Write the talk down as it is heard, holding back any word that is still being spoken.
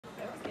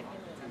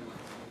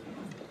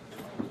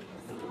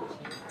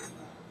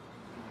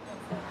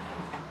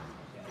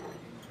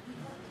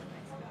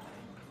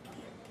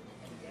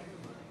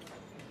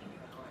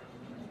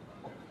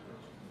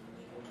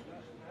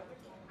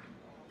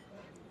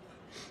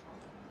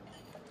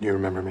You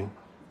remember me?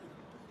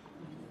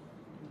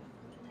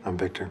 I'm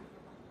Victor.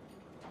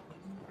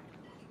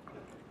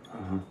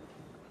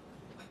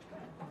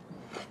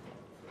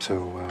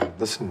 So,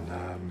 listen,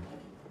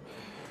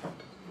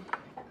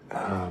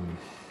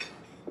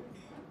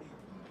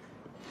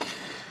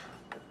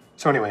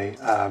 so anyway,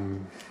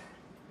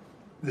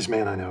 this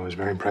man I know is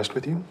very impressed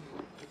with you.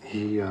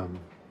 He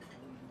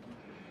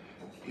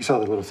saw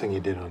the little thing you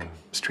did on the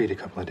street a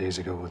couple of days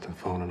ago with a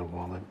phone and a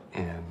wallet,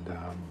 and,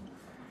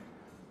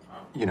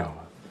 you know,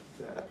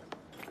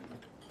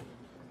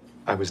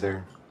 I was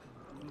there.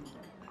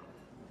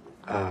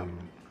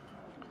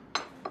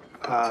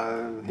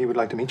 He would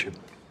like to meet you.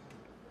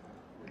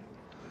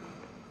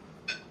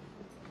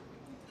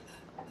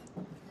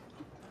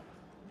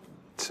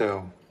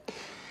 So,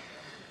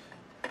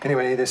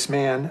 anyway, this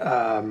man,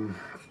 no,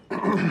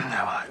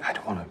 I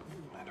don't want to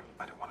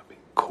be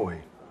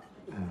coy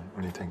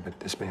or anything, but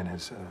this man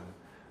has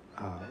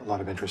a lot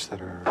of interests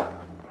that are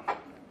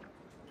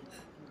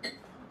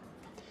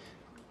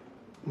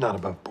not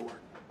above board.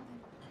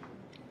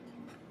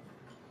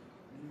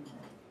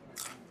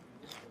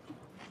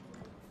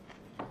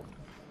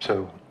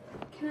 So.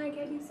 Can I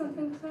get you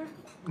something, sir?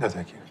 No,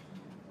 thank you.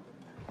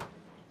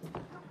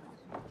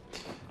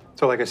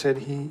 So, like I said,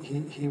 he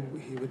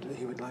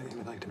would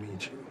like to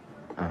meet you.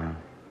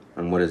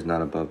 And what does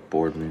not above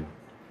board mean?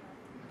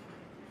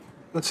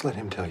 Let's let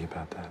him tell you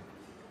about that.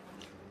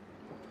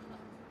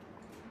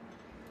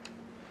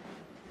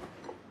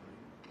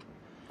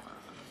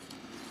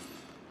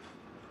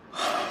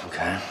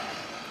 Okay.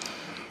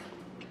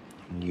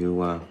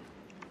 You're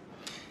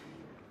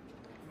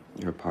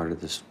a part of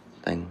this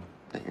thing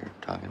that you're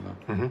talking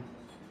about? Mm-hmm.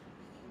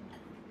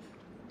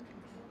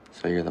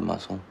 So you're the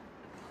muscle?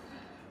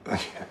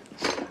 Yeah.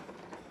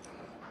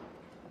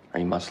 Are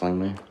you muscling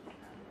me?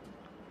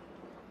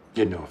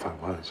 You'd know if I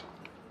was.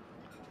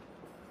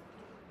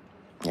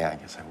 Yeah, I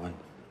guess I would.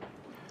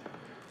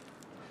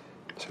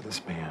 So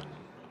this man,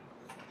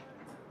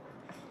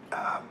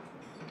 I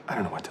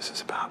don't know what this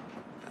is about.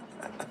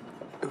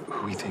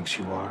 Who he thinks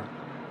you are,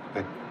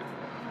 but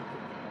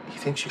he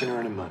thinks you can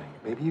earn him money.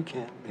 Maybe you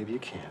can, maybe you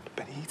can't,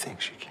 but he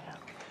thinks you can.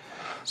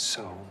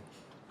 So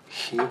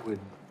he would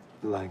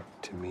like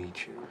to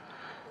meet you.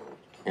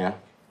 Yeah?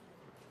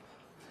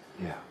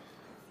 Yeah.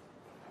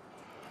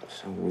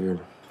 So weird.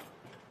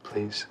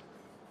 Please?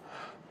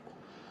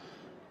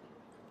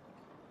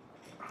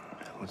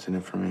 What's in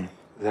it for me?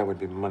 That would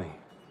be money.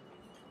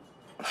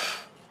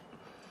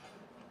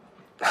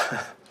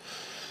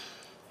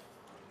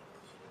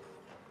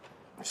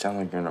 You sound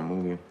like you're in a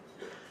movie.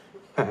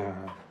 Yeah.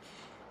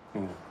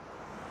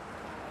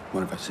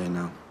 What if I say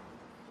no?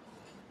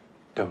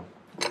 Don't.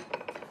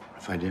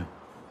 If I do?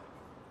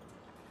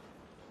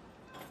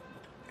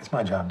 It's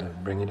my job to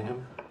bring you to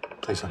him.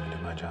 Please let me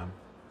do my job.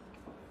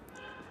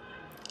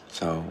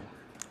 So,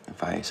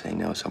 if I say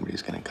no,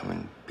 somebody's gonna come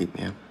and beat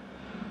me up?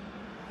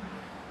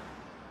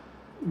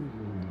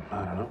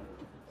 I don't know.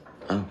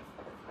 Oh.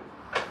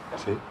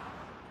 See?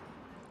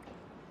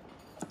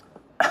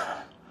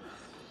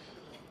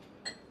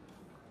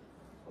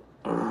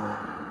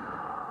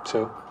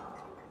 So?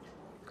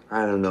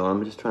 I don't know.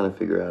 I'm just trying to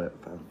figure out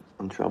if I'm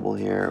in trouble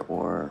here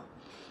or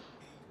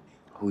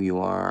who you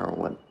are or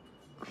what,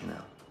 you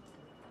know.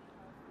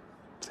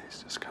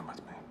 Please just come with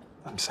me.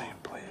 I'm saying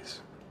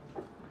please.